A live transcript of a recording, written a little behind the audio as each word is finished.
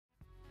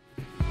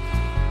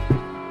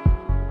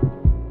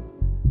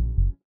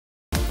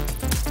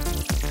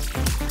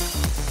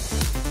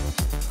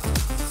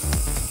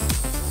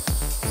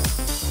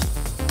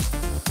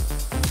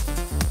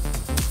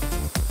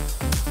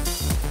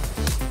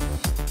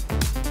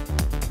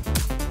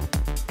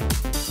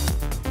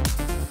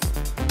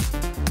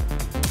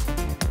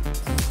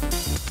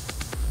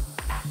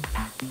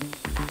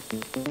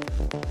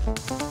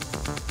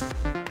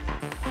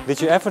Did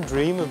you ever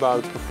dream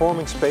about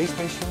performing space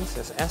missions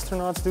as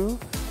astronauts do?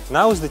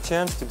 Now is the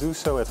chance to do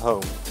so at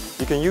home.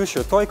 You can use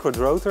your toy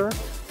quadrotor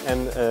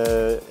and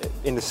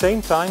in the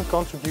same time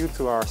contribute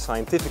to our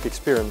scientific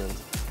experiment,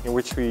 in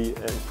which we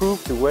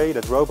improve the way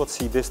that robots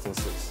see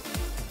distances.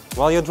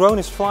 While your drone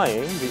is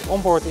flying, the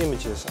onboard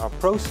images are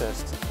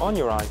processed on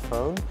your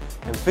iPhone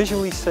and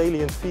visually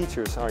salient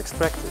features are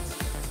extracted.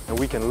 And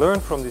we can learn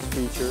from these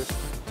features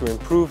to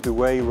improve the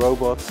way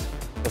robots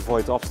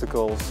avoid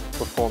obstacles,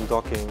 perform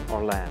docking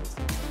or land.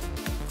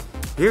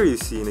 Here you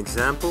see an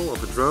example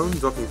of a drone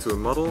docking to a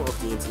model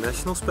of the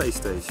International Space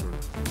Station.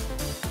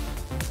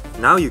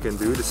 Now you can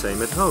do the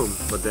same at home,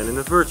 but then in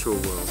a virtual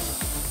world.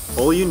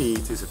 All you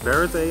need is a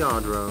Parrot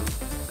AR drone,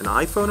 an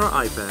iPhone or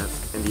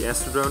iPad and the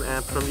Astro Drone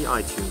app from the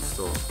iTunes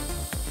Store.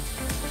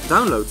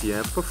 Download the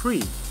app for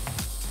free.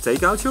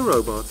 Take out your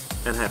robot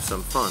and have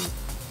some fun.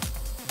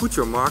 Put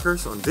your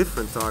markers on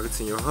different targets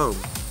in your home,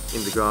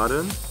 in the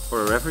garden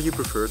or wherever you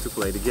prefer to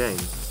play the game.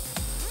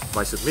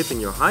 By submitting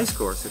your high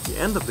scores at the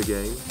end of the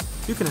game,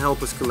 you can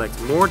help us collect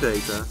more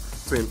data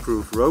to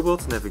improve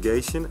robot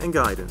navigation and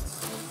guidance.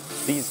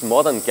 These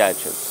modern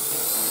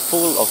gadgets,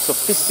 full of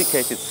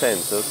sophisticated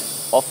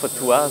sensors, offer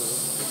to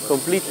us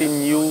completely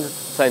new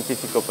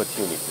scientific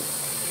opportunities.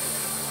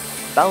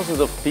 Thousands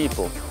of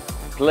people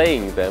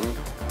playing them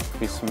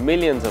with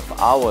millions of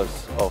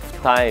hours of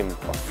time,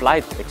 of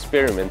flight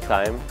experiment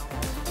time,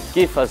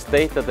 give us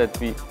data that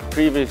we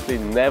previously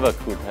never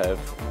could have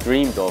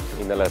dreamed of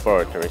in a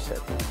laboratory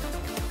setting.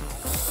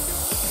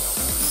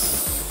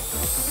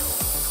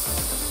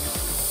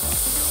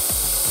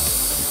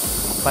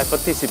 By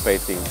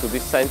participating to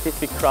this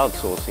scientific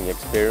crowdsourcing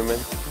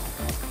experiment,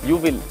 you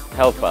will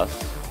help us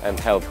and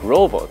help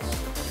robots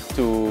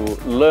to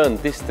learn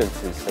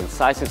distances and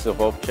sizes of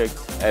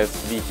objects as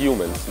we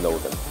humans know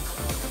them.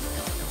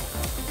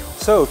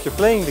 So if you're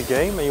playing the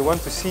game and you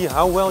want to see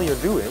how well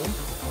you're doing,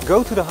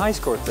 go to the high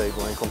score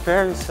table and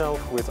compare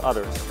yourself with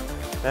others.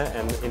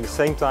 And in the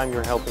same time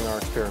you're helping our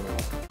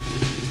experiment.